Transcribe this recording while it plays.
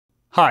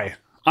Hi,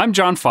 I'm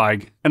John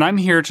Feig, and I'm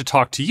here to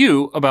talk to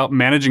you about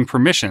managing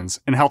permissions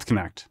in Health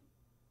Connect.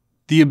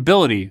 The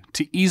ability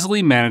to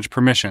easily manage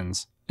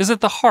permissions is at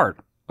the heart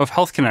of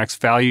Health Connect's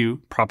value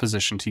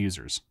proposition to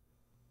users.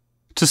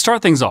 To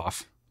start things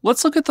off,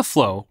 let's look at the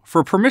flow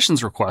for a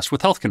permissions request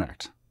with Health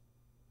Connect.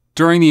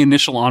 During the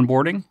initial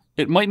onboarding,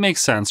 it might make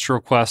sense to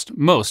request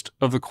most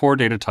of the core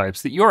data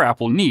types that your app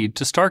will need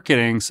to start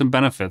getting some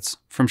benefits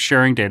from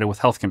sharing data with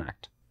Health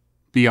Connect.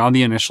 Beyond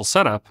the initial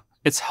setup,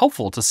 it's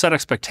helpful to set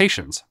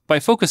expectations by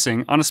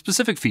focusing on a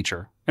specific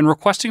feature and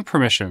requesting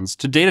permissions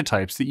to data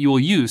types that you will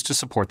use to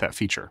support that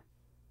feature.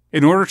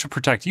 In order to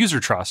protect user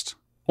trust,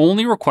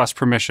 only request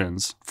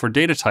permissions for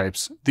data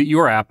types that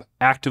your app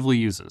actively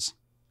uses.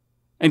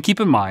 And keep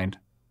in mind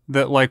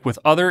that, like with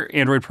other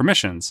Android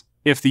permissions,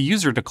 if the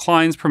user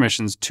declines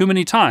permissions too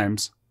many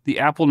times, the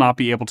app will not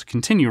be able to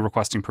continue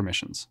requesting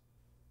permissions.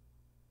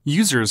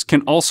 Users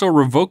can also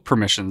revoke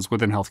permissions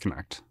within Health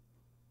Connect.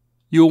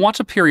 You will want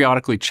to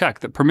periodically check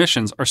that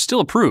permissions are still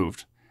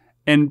approved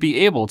and be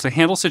able to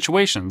handle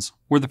situations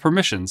where the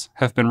permissions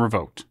have been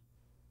revoked.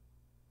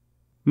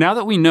 Now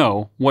that we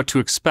know what to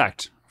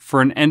expect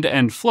for an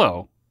end-to-end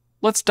flow,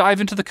 let's dive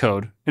into the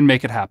code and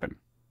make it happen.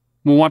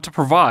 We'll want to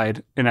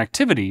provide an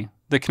activity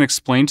that can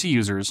explain to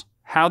users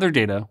how their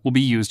data will be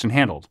used and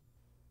handled.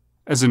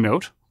 As a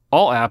note,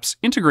 all apps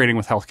integrating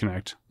with Health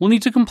Connect will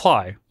need to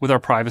comply with our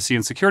privacy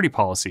and security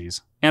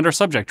policies and are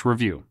subject to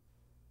review.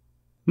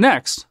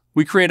 Next,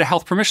 we create a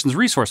health permissions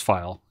resource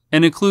file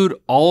and include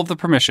all of the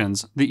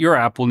permissions that your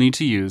app will need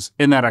to use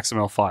in that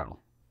XML file.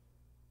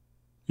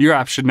 Your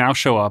app should now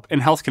show up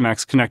in Health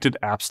Connect's connected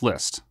apps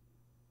list.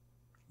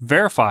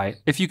 Verify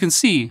if you can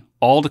see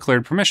all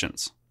declared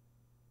permissions.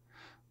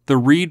 The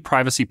Read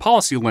Privacy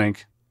Policy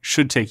link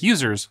should take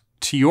users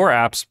to your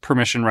app's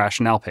permission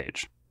rationale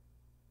page.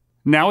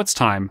 Now it's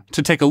time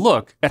to take a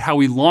look at how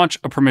we launch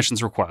a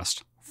permissions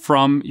request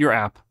from your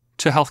app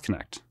to Health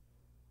Connect.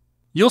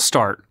 You'll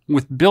start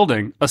with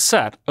building a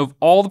set of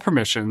all the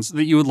permissions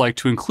that you would like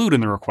to include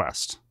in the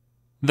request.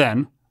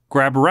 Then,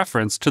 grab a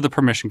reference to the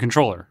permission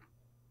controller.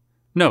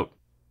 Note,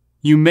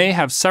 you may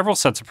have several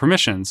sets of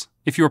permissions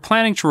if you are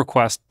planning to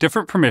request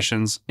different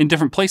permissions in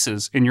different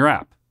places in your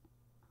app.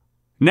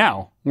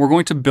 Now, we're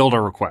going to build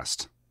our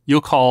request. You'll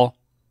call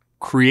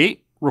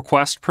Create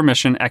Request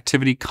Permission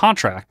Activity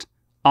Contract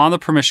on the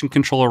permission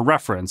controller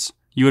reference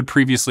you had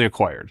previously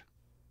acquired,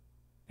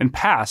 and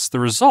pass the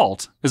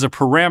result as a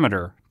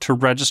parameter to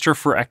register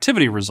for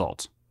activity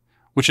result,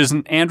 which is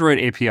an Android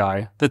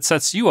API that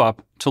sets you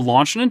up to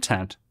launch an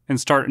intent and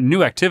start a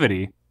new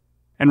activity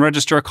and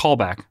register a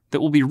callback that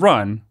will be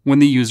run when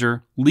the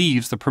user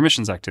leaves the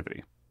permissions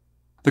activity.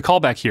 The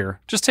callback here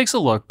just takes a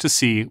look to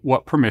see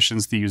what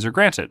permissions the user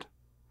granted.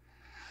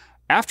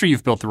 After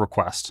you've built the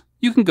request,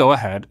 you can go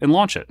ahead and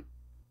launch it.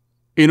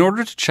 In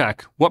order to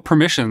check what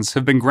permissions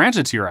have been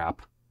granted to your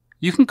app,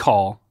 you can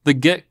call the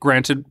Get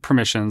Granted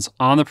Permissions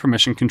on the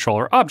Permission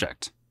Controller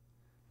object.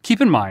 Keep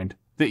in mind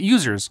that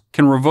users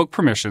can revoke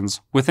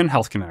permissions within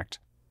Health Connect,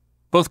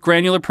 both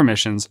granular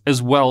permissions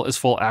as well as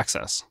full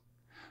access.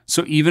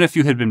 So even if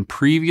you had been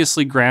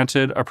previously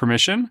granted a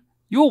permission,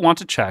 you will want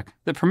to check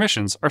that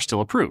permissions are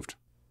still approved.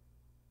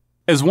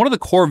 As one of the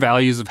core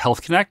values of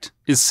Health Connect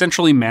is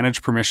centrally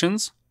managed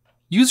permissions,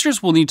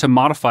 users will need to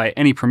modify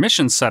any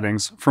permission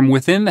settings from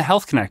within the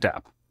Health Connect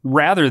app,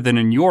 rather than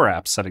in your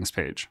app's settings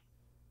page.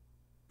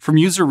 From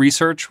user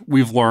research,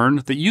 we've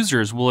learned that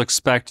users will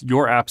expect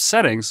your app's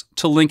settings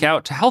to link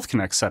out to Health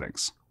Connect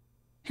settings.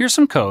 Here's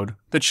some code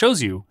that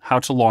shows you how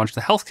to launch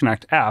the Health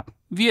Connect app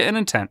via an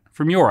intent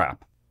from your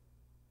app.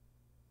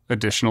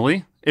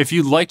 Additionally, if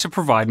you'd like to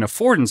provide an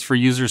affordance for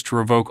users to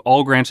revoke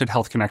all granted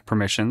Health Connect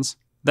permissions,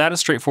 that is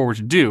straightforward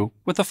to do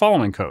with the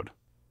following code.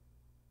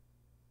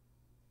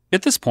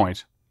 At this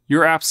point,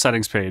 your app's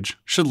settings page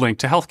should link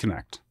to Health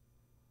Connect.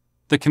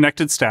 The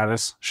connected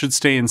status should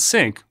stay in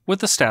sync with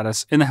the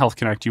status in the Health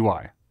Connect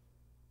UI.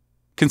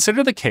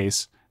 Consider the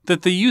case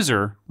that the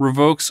user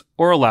revokes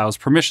or allows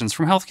permissions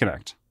from Health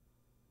Connect.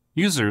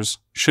 Users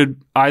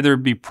should either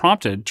be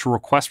prompted to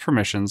request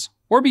permissions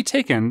or be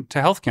taken to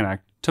Health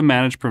Connect to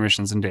manage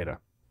permissions and data.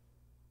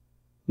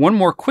 One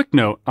more quick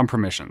note on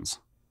permissions.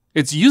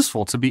 It's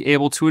useful to be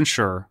able to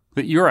ensure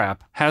that your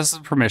app has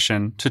the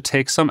permission to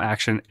take some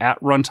action at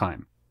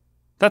runtime.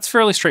 That's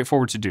fairly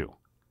straightforward to do.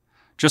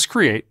 Just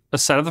create a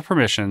set of the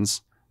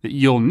permissions that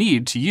you'll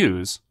need to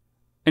use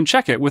and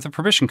check it with a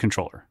permission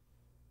controller.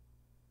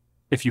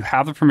 If you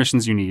have the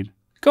permissions you need,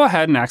 go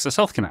ahead and access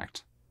Health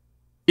Connect.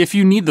 If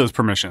you need those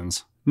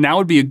permissions, now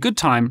would be a good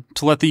time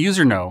to let the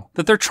user know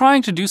that they're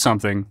trying to do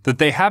something that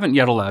they haven't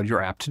yet allowed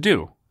your app to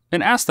do,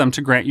 and ask them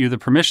to grant you the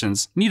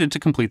permissions needed to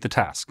complete the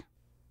task.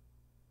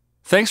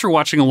 Thanks for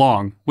watching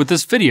along with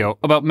this video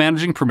about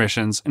managing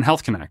permissions in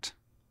Health Connect.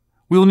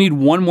 We will need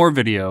one more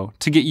video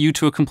to get you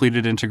to a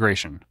completed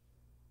integration.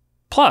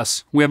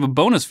 Plus, we have a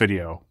bonus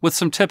video with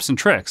some tips and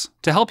tricks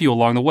to help you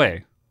along the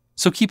way,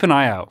 so keep an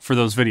eye out for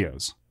those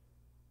videos.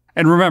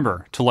 And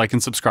remember to like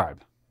and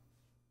subscribe.